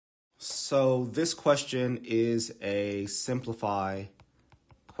So this question is a simplify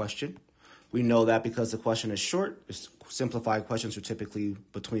question. We know that because the question is short. Simplified questions are typically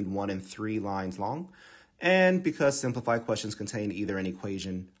between 1 and 3 lines long, and because simplified questions contain either an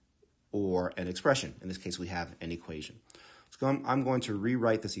equation or an expression. In this case, we have an equation. So I'm going to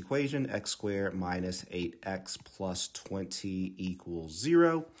rewrite this equation, x squared minus 8x plus 20 equals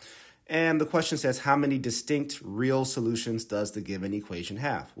 0. And the question says, how many distinct real solutions does the given equation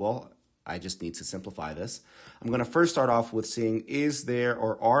have? Well, I just need to simplify this. I'm going to first start off with seeing, is there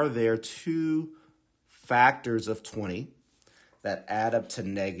or are there two factors of 20 that add up to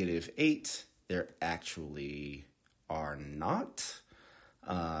negative 8? There actually are not.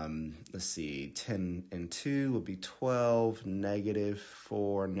 Let's see, 10 and 2 would be 12, negative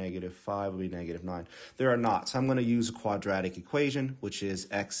 4, negative 5 would be negative 9. There are not. So I'm going to use a quadratic equation, which is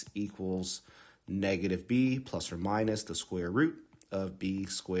x equals negative b plus or minus the square root of b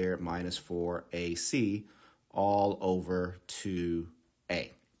squared minus 4ac all over 2a.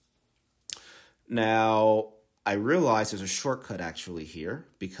 Now, I realize there's a shortcut actually here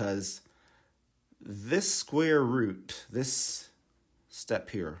because this square root, this step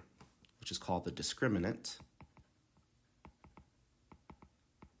here, which is called the discriminant,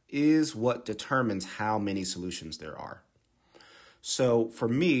 is what determines how many solutions there are. So for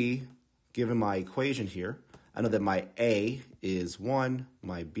me, given my equation here, I know that my A is 1,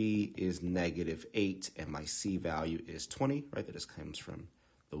 my B is negative 8, and my C value is 20, right? That just comes from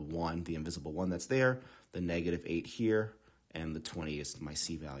the 1, the invisible 1 that's there, the negative 8 here, and the 20 is my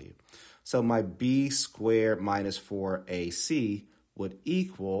C value. So my B squared minus 4AC would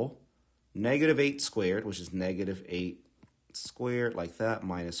equal negative 8 squared, which is negative 8 squared like that,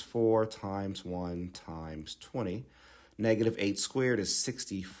 minus 4 times 1 times 20. Negative 8 squared is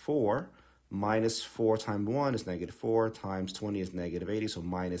 64. Minus 4 times 1 is negative 4 times 20 is negative 80, so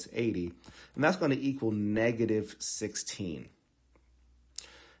minus 80. And that's going to equal negative 16.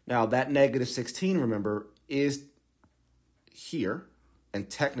 Now, that negative 16, remember, is here and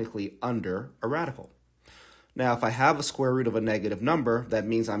technically under a radical. Now, if I have a square root of a negative number, that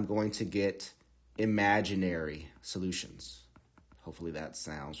means I'm going to get imaginary solutions. Hopefully that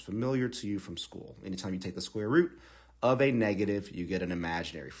sounds familiar to you from school. Anytime you take the square root of a negative, you get an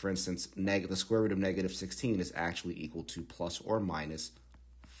imaginary. For instance, the square root of negative 16 is actually equal to plus or minus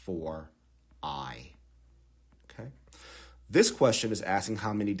 4i. Okay. This question is asking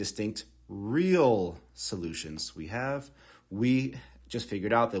how many distinct real solutions we have. We just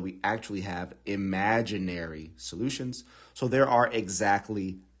figured out that we actually have imaginary solutions. So there are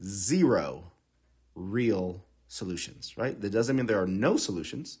exactly 0 real solutions, right? That doesn't mean there are no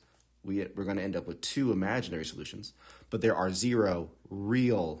solutions. We're going to end up with 2 imaginary solutions, but there are 0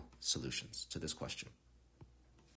 real solutions to this question.